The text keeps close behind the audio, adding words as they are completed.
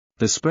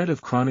The spread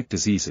of chronic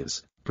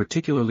diseases,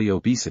 particularly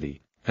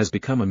obesity, has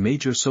become a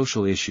major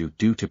social issue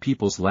due to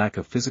people's lack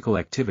of physical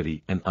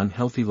activity and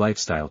unhealthy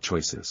lifestyle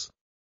choices.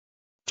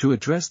 To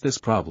address this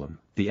problem,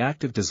 the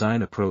Active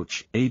Design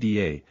Approach,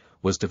 ADA,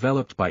 was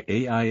developed by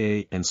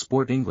AIA and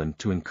Sport England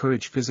to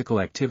encourage physical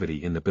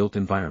activity in the built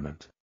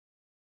environment.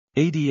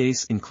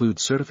 ADAs include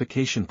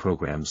certification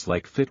programs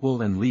like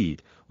Fitwell and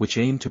LEAD, which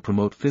aim to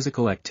promote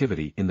physical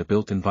activity in the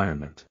built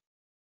environment.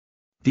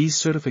 These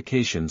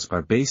certifications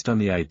are based on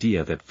the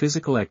idea that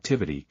physical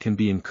activity can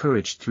be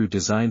encouraged through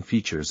design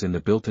features in the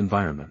built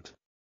environment.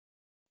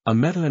 A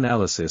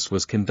meta-analysis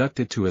was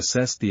conducted to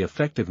assess the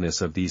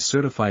effectiveness of these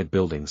certified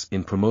buildings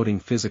in promoting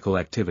physical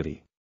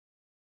activity.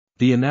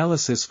 The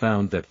analysis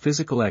found that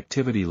physical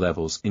activity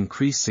levels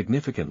increased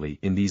significantly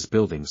in these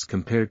buildings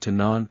compared to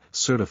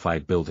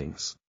non-certified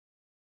buildings.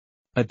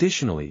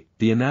 Additionally,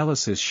 the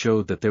analysis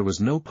showed that there was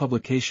no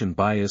publication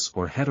bias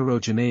or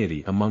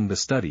heterogeneity among the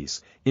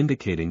studies,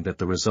 indicating that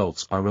the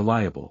results are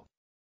reliable.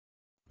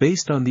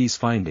 Based on these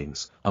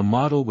findings, a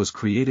model was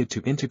created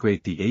to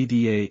integrate the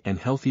ADA and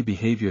healthy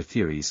behavior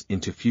theories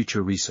into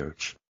future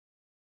research.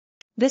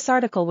 This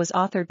article was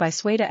authored by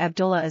Sweyda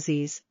Abdullah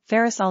Azeez,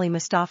 Faris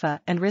Mustafa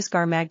and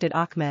Rizgar Maghded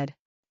Ahmed.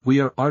 We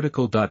are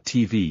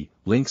RTCLTV,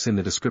 links in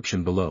the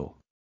description below.